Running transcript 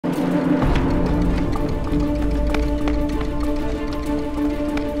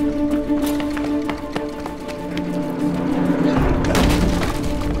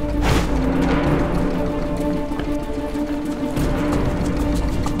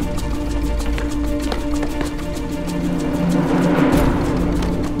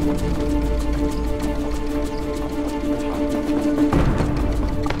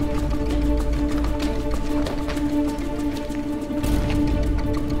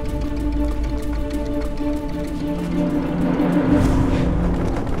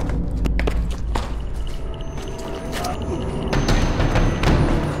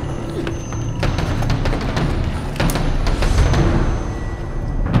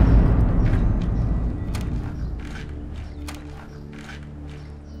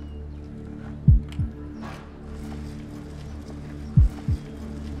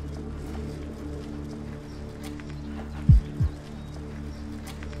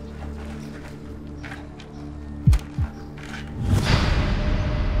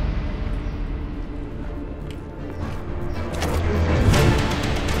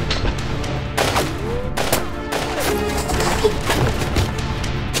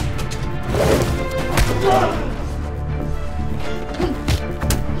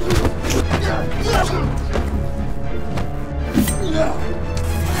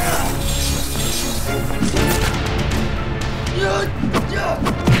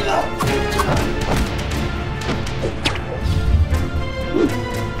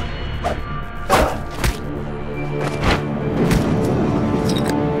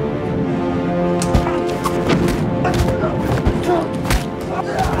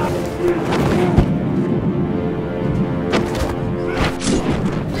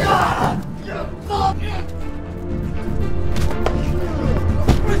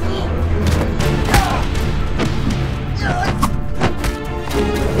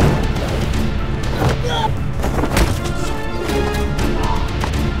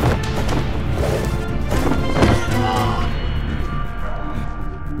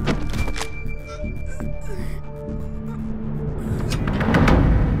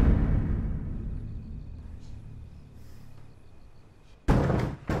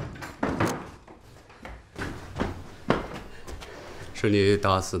是你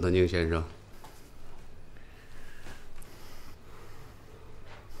打死的宁先生。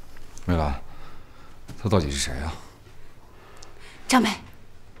梅兰，他到底是谁啊？张梅，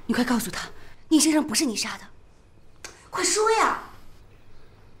你快告诉他，宁先生不是你杀的，快说呀！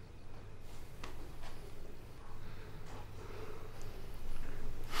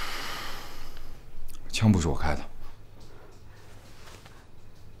枪不是我开的。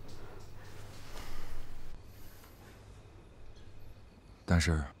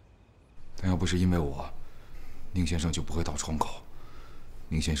 但要不是因为我，宁先生就不会到窗口。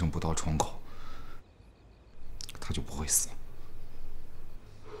宁先生不到窗口，他就不会死。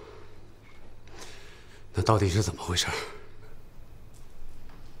那到底是怎么回事？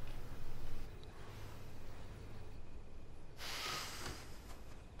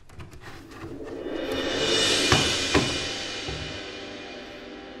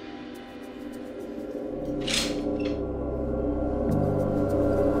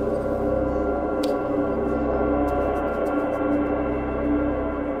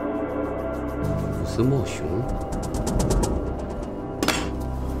子茂雄，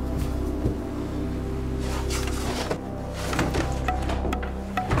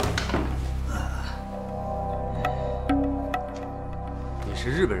你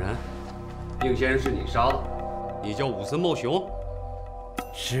是日本人，宁先生是你杀的，你叫武森茂雄，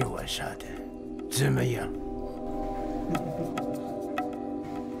是我杀的，怎么样？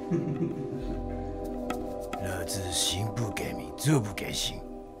老子行不改名，坐不改姓。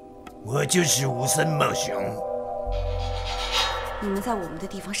 我就是武森茂雄。你们在我们的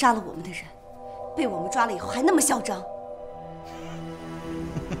地方杀了我们的人，被我们抓了以后还那么嚣张。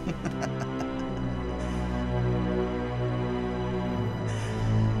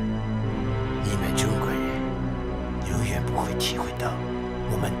你们中国人永远不会体会到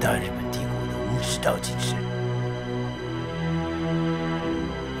我们大日本帝国的武士道精神。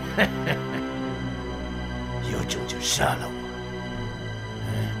有种就杀了我。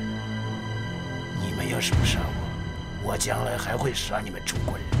 要是不杀我，我将来还会杀你们中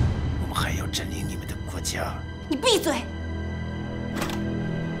国人。我们还要占领你们的国家。你闭嘴！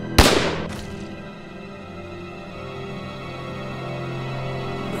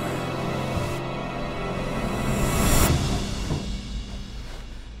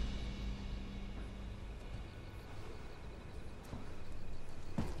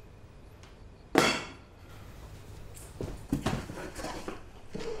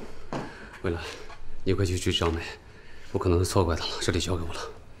未来。 你快去追张梅，不可能错怪她了。这里交给我了。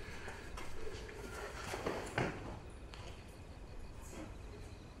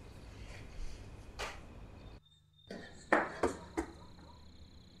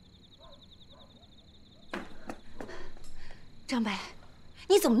张白，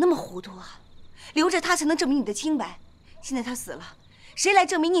你怎么那么糊涂啊？留着他才能证明你的清白。现在他死了，谁来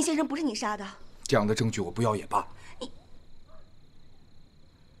证明宁先生不是你杀的？这样的证据我不要也罢。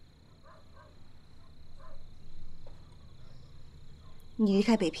 你离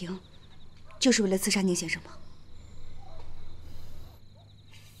开北平，就是为了刺杀宁先生吗？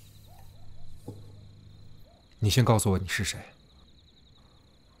你先告诉我你是谁，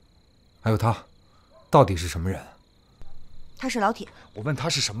还有他，到底是什么人？他是老铁。我问他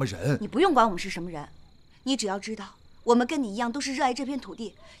是什么人？你不用管我们是什么人，你只要知道，我们跟你一样，都是热爱这片土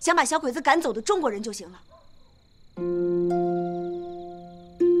地，想把小鬼子赶走的中国人就行了。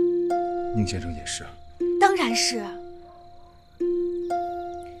宁先生也是。当然是。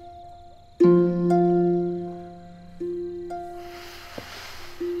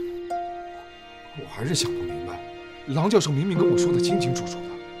 我还是想不明白，郎教授明明跟我说的清清楚楚的，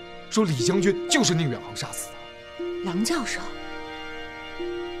说李将军就是宁远航杀死的。郎教授，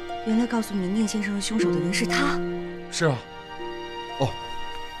原来告诉你宁先生的凶手的人是他。是啊。哦，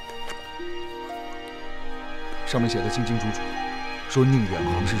上面写的清清楚楚，说宁远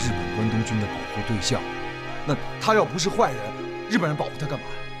航是日本关东军的保护对象。那他要不是坏人，日本人保护他干嘛？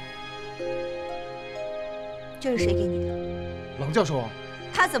这是谁给你的？郎教授啊。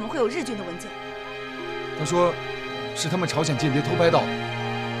他怎么会有日军的文件？ 他说，是他们朝鲜间谍偷拍到的。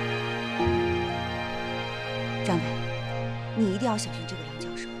张伟，你一定要小心这个郎教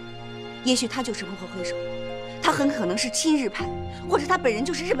授，也许他就是幕后黑手，他很可能是亲日派，或者他本人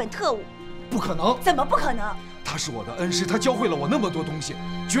就是日本特务。不可能！怎么不可能？他是我的恩师，他教会了我那么多东西，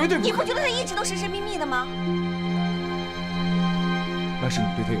绝对不。你不觉得他一直都神神秘秘的吗？那是你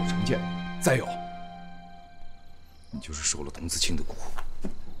对他有成见，再有，你就是受了童子清的蛊。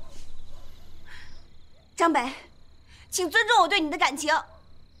 张北，请尊重我对你的感情。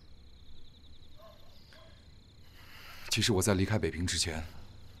其实我在离开北平之前，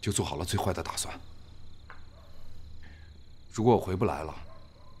就做好了最坏的打算。如果我回不来了，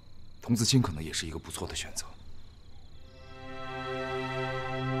童子清可能也是一个不错的选择，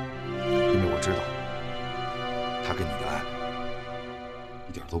因为我知道他给你的爱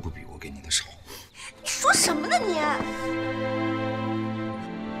一点都不比我给你的少。你说什么呢你？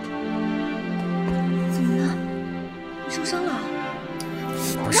怎么了？你受伤了？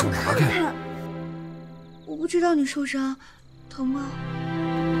把手拿开！我不知道你受伤，疼吗？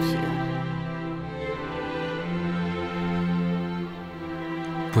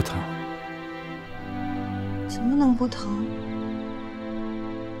不疼。怎么能不疼？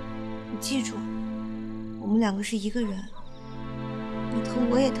你记住，我们两个是一个人，你疼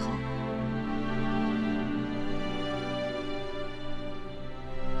我也疼。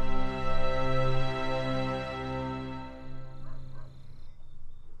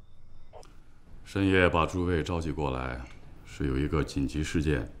深夜把诸位召集过来，是有一个紧急事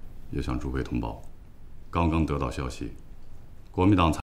件，也向诸位通报。刚刚得到消息，国民党